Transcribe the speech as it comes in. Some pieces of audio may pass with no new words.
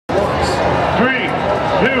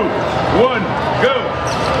2, 1, go.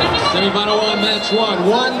 Semifinal 1, match 1.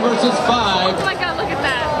 1 versus 5. Oh my god, look at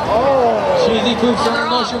that. Cheesy Poops are in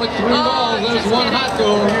motion with 3 balls. There's one hot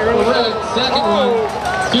goal for red. Second one.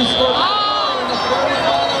 2 scores in the third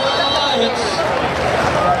ball of Red Alliance.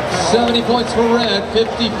 70 points for red,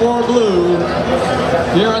 54 blue.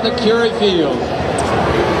 Here on the Curie field.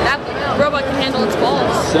 That robot can handle its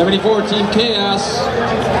balls. 74 Team Chaos.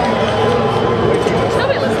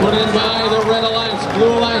 Put in by the Red Alliance.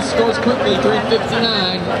 Blue Alliance scores quickly,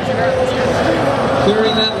 3:59.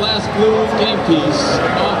 Clearing that last blue game piece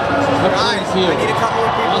off the playing field.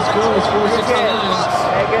 Last score was 469.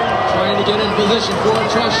 Trying to get in position for a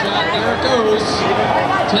trust shot. There it goes.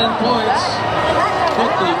 10 points.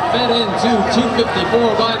 Quickly fed into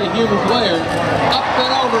 254 by the human player. Up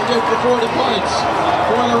and over, good for 40 points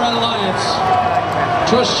for the Red Alliance.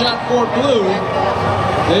 Trust shot for blue.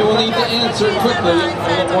 They will need to answer quickly.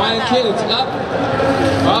 The Hawaiian kids up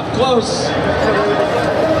close.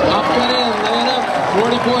 Up and in, laying up.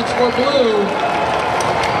 40 points for blue.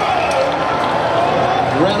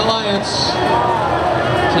 Red Alliance.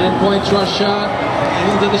 10-point trust shot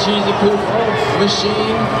into the Cheesy Poop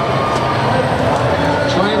machine.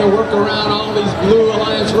 Trying to work around all these Blue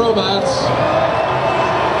Alliance robots.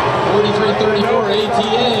 43-34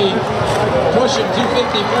 ATA. Pushing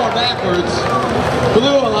 254 backwards.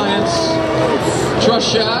 Blue Alliance. Trust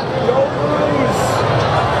shot.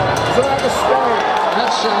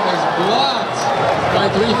 That shot is blocked by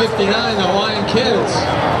 359, the Hawaiian kids.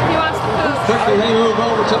 Quickly they move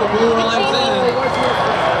over to the Blue Alliance end.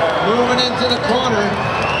 Moving into the corner.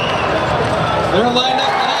 They're lined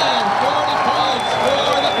up and 40 points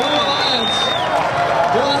for the Blue Alliance.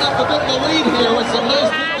 Building up a bit of a lead here with some nice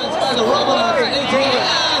defense by the Robotics and ATA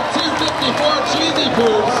and 254 Cheesy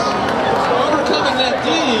Poops. Overcoming that D.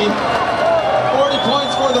 40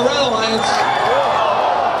 points for the Red Alliance.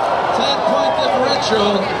 10-point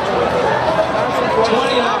differential.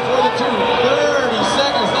 20 out for the two. 30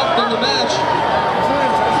 seconds left in the match.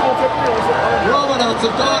 Robotics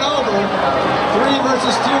have gone over. 3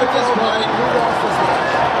 versus 2 at this point.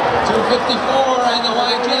 254 and the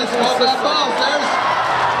Hawaiian kids both got balls. There's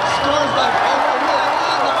scores by